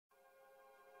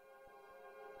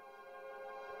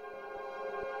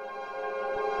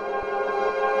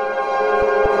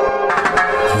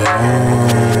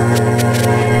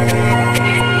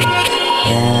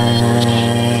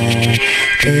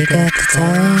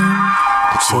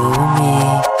to chill with me.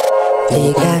 They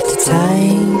got the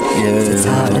time to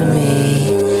talk to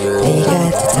me. They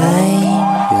got the time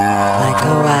like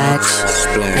a watch.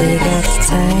 They got the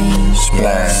time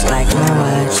just like my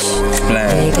watch.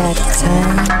 They got the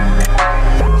time.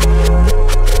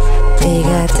 They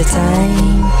got the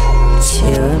time to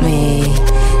chill with me.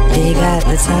 They got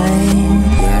the time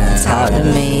to talk to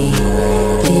me.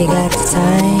 They got the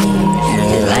time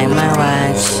just like my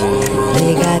watch.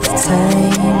 They got the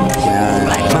time just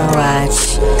like my watch.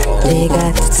 They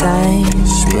got the time.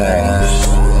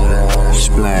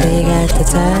 They got the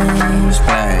time.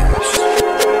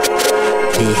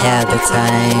 They have the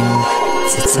time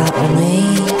to talk to me,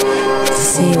 to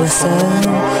see what's up.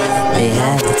 They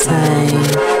have the time,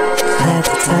 have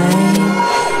the time,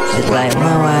 just like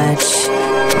my watch,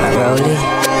 my rollie.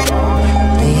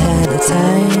 They have the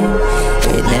time,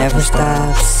 it never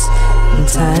stops. And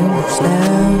time's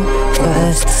now for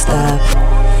us to stop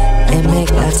and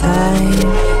make our time,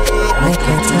 make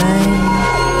our time,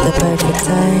 the perfect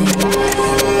time.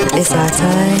 It's our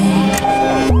time,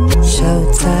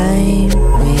 showtime,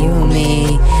 when you and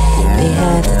me. They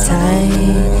had the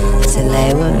time to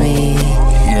lay with me.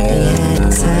 They had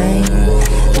the time,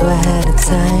 do I have the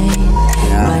time?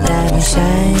 My diamond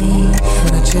shine,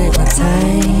 when I check my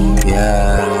time.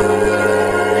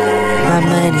 My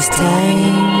money's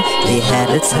time, they had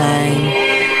the time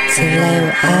to lay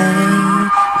with I.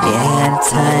 They had the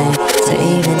time to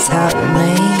even talk to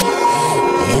me.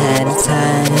 They had the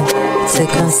time to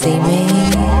come see me.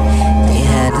 They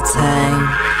had the time,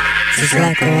 just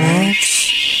like a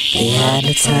watch. They had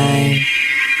the time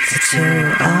to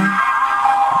chill out.